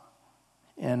ago.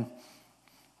 And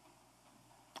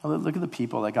look at the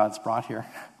people that God's brought here.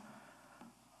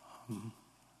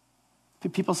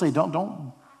 People say,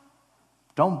 don't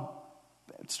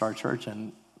start a church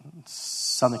in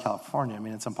Southern California. I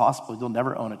mean, it's impossible. You'll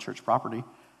never own a church property.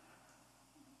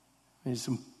 I mean, it's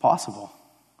impossible.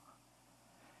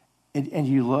 And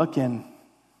you look and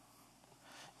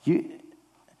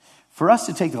for us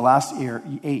to take the last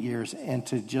 8 years and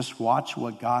to just watch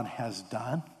what God has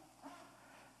done,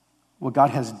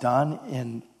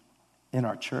 in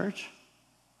our church,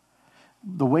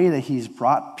 the way that he's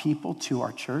brought people to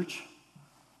our church.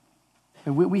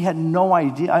 We had no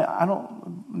idea.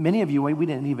 Many of you, we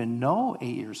didn't even know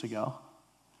 8 years ago.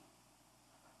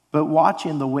 But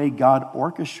watching the way God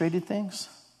orchestrated things,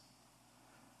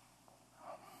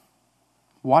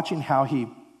 watching how he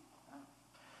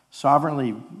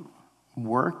sovereignly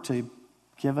worked to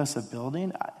give us a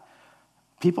building,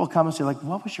 people come and say, like,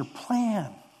 what was your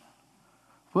plan?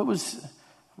 We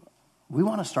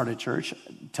want to start a church.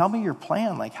 Tell me your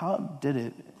plan. Like, how did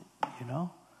it, What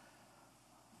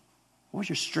was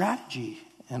your strategy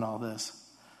in all this?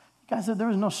 Guys, there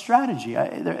was no strategy.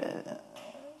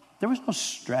 There was no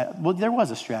strategy. Well, there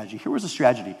was a strategy. Here was a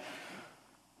strategy.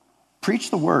 Preach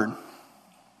the word.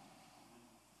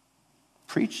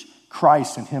 Preach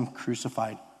Christ and him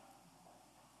crucified.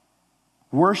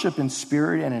 Worship in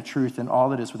spirit and in truth and all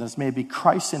that is within us. May it be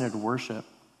Christ-centered worship.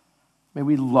 May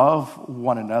we love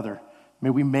one another. May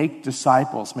we make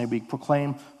disciples. May we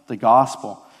proclaim the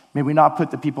gospel. May we not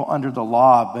put the people under the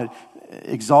law, but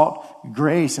exalt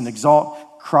grace and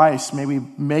exalt Christ. May we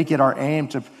make it our aim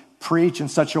to preach in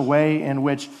such a way in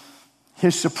which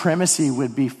his supremacy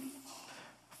would be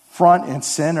front and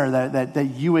center, that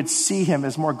you would see him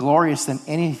as more glorious than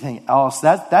anything else.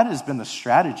 That has been the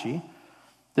strategy.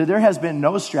 There has been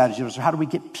no strategy. So how do we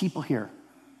get people here?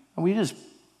 And we just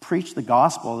preach the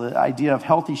gospel. The idea of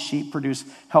healthy sheep produce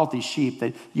healthy sheep.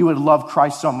 That you would love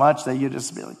Christ so much that you'd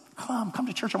just be like, come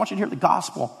to church. I want you to hear the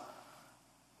gospel.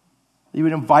 You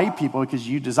would invite people because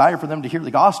you desire for them to hear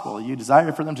the gospel. You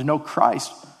desire for them to know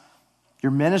Christ.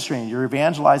 You're ministering, you're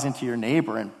evangelizing to your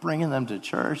neighbor and bringing them to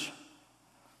church.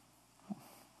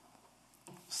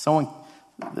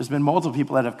 There's been multiple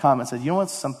people that have come and said, you know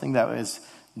what's something that is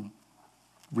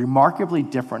remarkably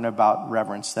different about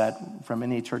Reverence that from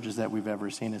any churches that we've ever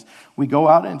seen is we go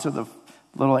out into the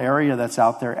little area that's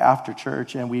out there after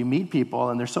church and we meet people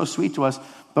and they're so sweet to us,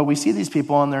 but we see these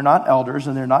people and they're not elders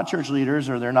and they're not church leaders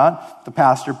or they're not the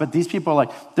pastor, but these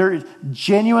people they're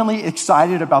genuinely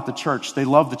excited about the church. They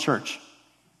love the church.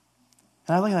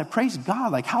 And I look at that, praise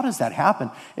God, how does that happen?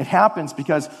 It happens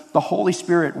because the Holy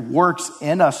Spirit works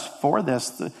in us for this.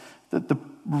 The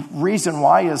reason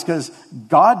why is because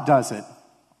God does it.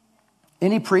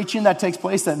 Any preaching that takes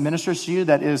place that ministers to you,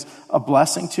 that is a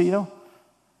blessing to you,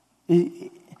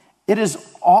 it is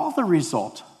all the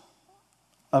result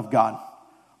of God.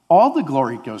 All the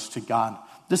glory goes to God.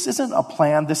 This isn't a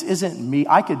plan. This isn't me.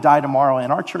 I could die tomorrow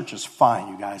and our church is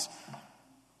fine, you guys.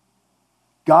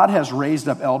 God has raised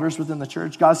up elders within the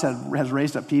church. God has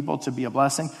raised up people to be a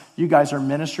blessing. You guys are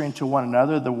ministering to one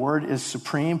another. The word is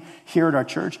supreme here at our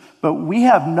church. But we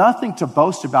have nothing to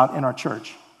boast about in our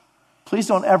church. Please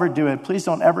don't ever do it. Please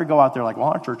don't ever go out there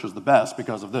our church is the best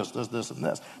because of this, and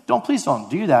this. Please don't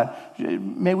do that.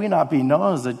 May we not be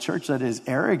known as a church that is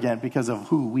arrogant because of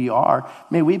who we are.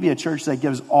 May we be a church that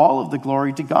gives all of the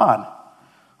glory to God.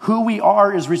 Who we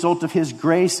are is a result of his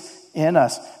grace in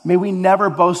us. May we never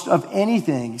boast of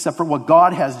anything except for what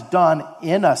God has done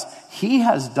in us. He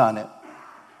has done it.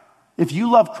 If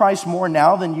you love Christ more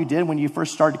now than you did when you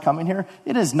first started coming here,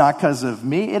 it is not because of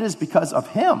me. It is because of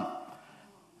him.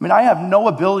 I have no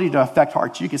ability to affect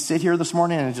hearts. You could sit here this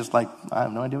morning and it's just I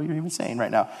have no idea what you're even saying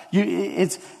right now.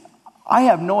 I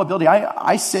have no ability.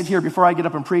 I sit here before I get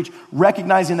up and preach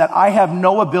recognizing that I have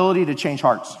no ability to change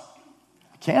hearts.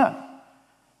 I can't.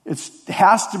 It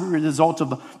has to be a result of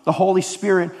the Holy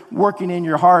Spirit working in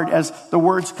your heart as the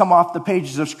words come off the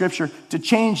pages of Scripture to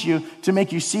change you, to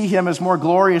make you see him as more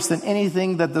glorious than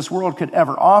anything that this world could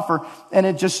ever offer. And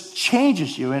it just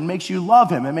changes you and makes you love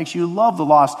him. It makes you love the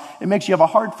lost. It makes you have a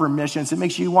heart for missions. It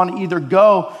makes you want to either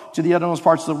go to the uttermost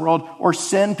parts of the world or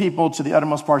send people to the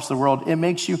uttermost parts of the world. It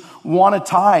makes you want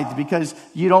to tithe because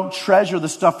you don't treasure the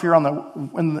stuff here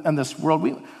in this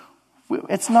world.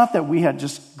 It's not that we had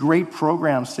just great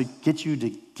programs to get you to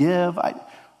give.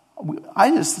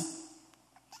 I just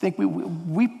think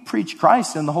we preach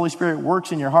Christ and the Holy Spirit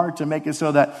works in your heart to make it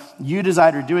so that you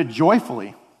desire to do it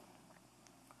joyfully.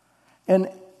 And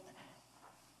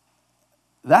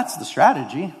that's the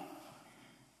strategy.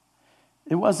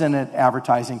 It wasn't an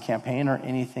advertising campaign or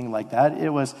anything like that.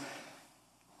 It was,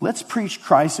 let's preach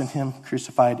Christ and him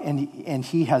crucified, and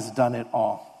he has done it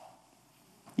all.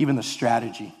 Even the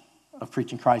strategy of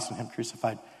preaching Christ and him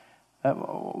crucified.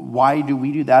 Why do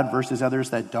we do that versus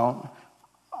others that don't?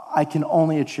 I can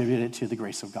only attribute it to the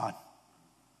grace of God.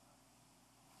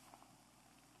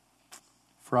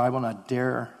 For I will not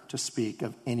dare to speak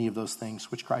of any of those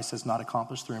things which Christ has not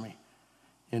accomplished through me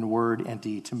in word and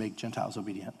deed to make Gentiles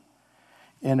obedient.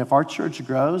 And if our church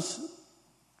grows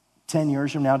 10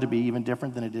 years from now to be even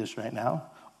different than it is right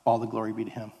now, all the glory be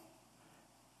to him.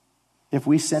 If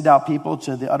we send out people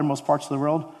to the uttermost parts of the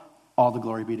world, all the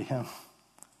glory be to him.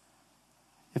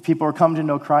 If people are coming to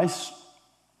know Christ,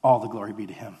 all the glory be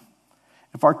to him.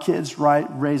 If our kids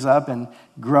raise up and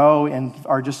grow and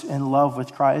are just in love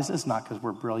with Christ, it's not because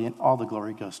we're brilliant. All the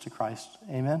glory goes to Christ.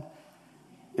 Amen?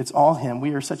 It's all him.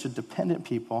 We are such a dependent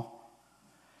people.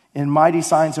 In mighty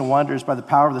signs and wonders by the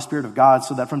power of the Spirit of God,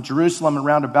 so that from Jerusalem and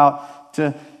round about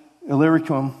to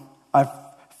Illyricum, I've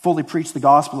fully preached the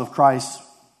gospel of Christ.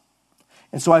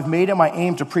 And so I've made it my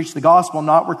aim to preach the gospel,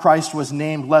 not where Christ was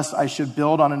named, lest I should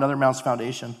build on another mount's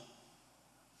foundation.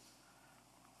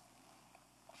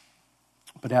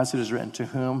 But as it is written, to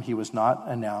whom he was not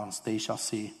announced, they shall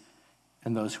see,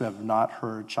 and those who have not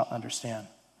heard shall understand.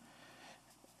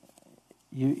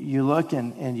 You look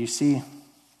and you see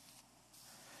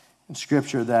in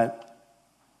Scripture that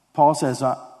Paul says,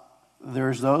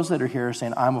 there's those that are here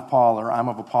saying, I'm of Paul or I'm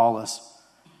of Apollos.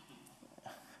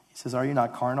 He says, are you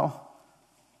not carnal?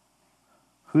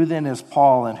 Who then is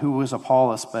Paul and who is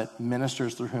Apollos but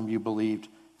ministers through whom you believed,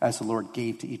 as the Lord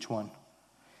gave to each one?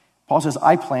 Paul says,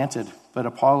 I planted, but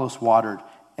Apollos watered,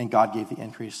 and God gave the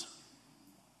increase.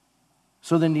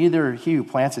 So then neither he who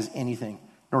plants is anything,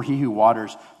 nor he who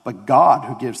waters, but God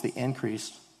who gives the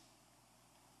increase.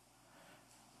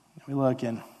 We look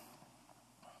and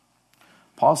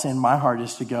Paul's saying, my heart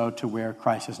is to go to where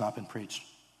Christ has not been preached.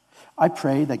 I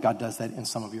pray that God does that in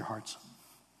some of your hearts.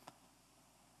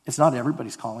 It's not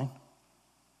everybody's calling,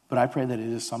 but I pray that it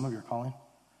is some of your calling.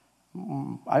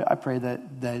 I pray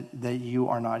that you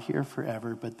are not here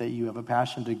forever, but that you have a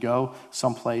passion to go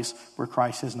someplace where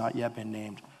Christ has not yet been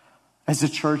named. As a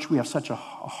church, we have such a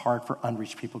heart for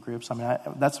unreached people groups. I mean,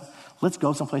 let's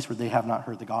go someplace where they have not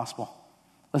heard the gospel.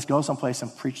 Let's go someplace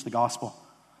and preach the gospel.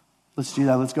 Let's do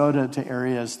that. Let's go to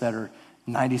areas that are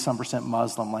 90-some%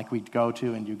 Muslim, like we go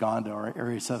to in Uganda, or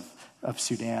areas of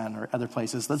Sudan or other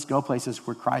places. Let's go places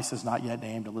where Christ is not yet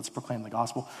named, and let's proclaim the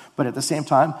gospel. But at the same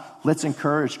time, let's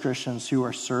encourage Christians who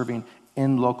are serving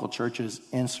in local churches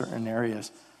in certain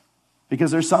areas.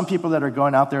 Because there's some people that are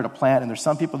going out there to plant, and there's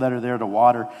some people that are there to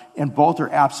water, and both are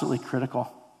absolutely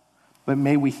critical. But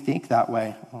may we think that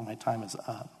way. Oh, my time is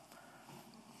up.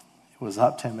 It was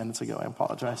up 10 minutes ago. I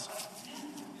apologize.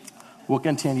 We'll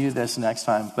continue this next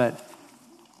time, but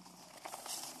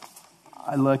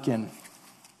I look and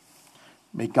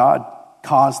may God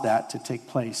cause that to take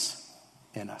place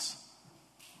in us.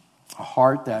 A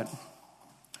heart that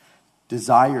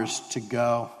desires to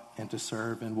go and to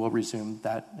serve, and we'll resume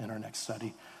that in our next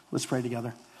study. Let's pray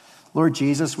together. Lord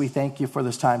Jesus, we thank you for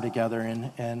this time together,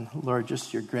 and Lord,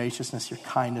 just your graciousness, your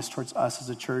kindness towards us as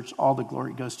a church. All the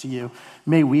glory goes to you.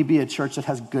 May we be a church that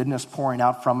has goodness pouring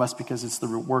out from us because it's the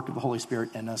work of the Holy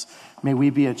Spirit in us. May we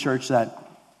be a church that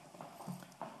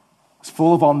is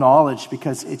full of all knowledge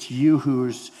because it's you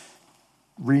who's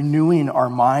renewing our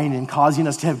mind and causing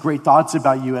us to have great thoughts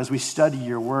about you as we study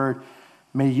your word.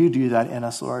 May you do that in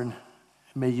us, Lord.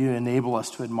 May you enable us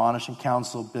to admonish and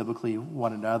counsel biblically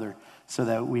one another so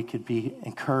that we could be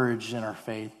encouraged in our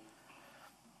faith.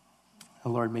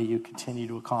 And Lord, may you continue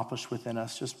to accomplish within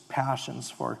us just passions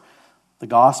for the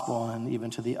gospel and even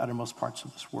to the uttermost parts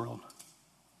of this world.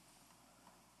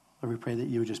 Lord, we pray that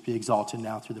you would just be exalted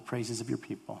now through the praises of your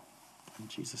people. In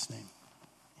Jesus' name,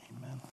 amen.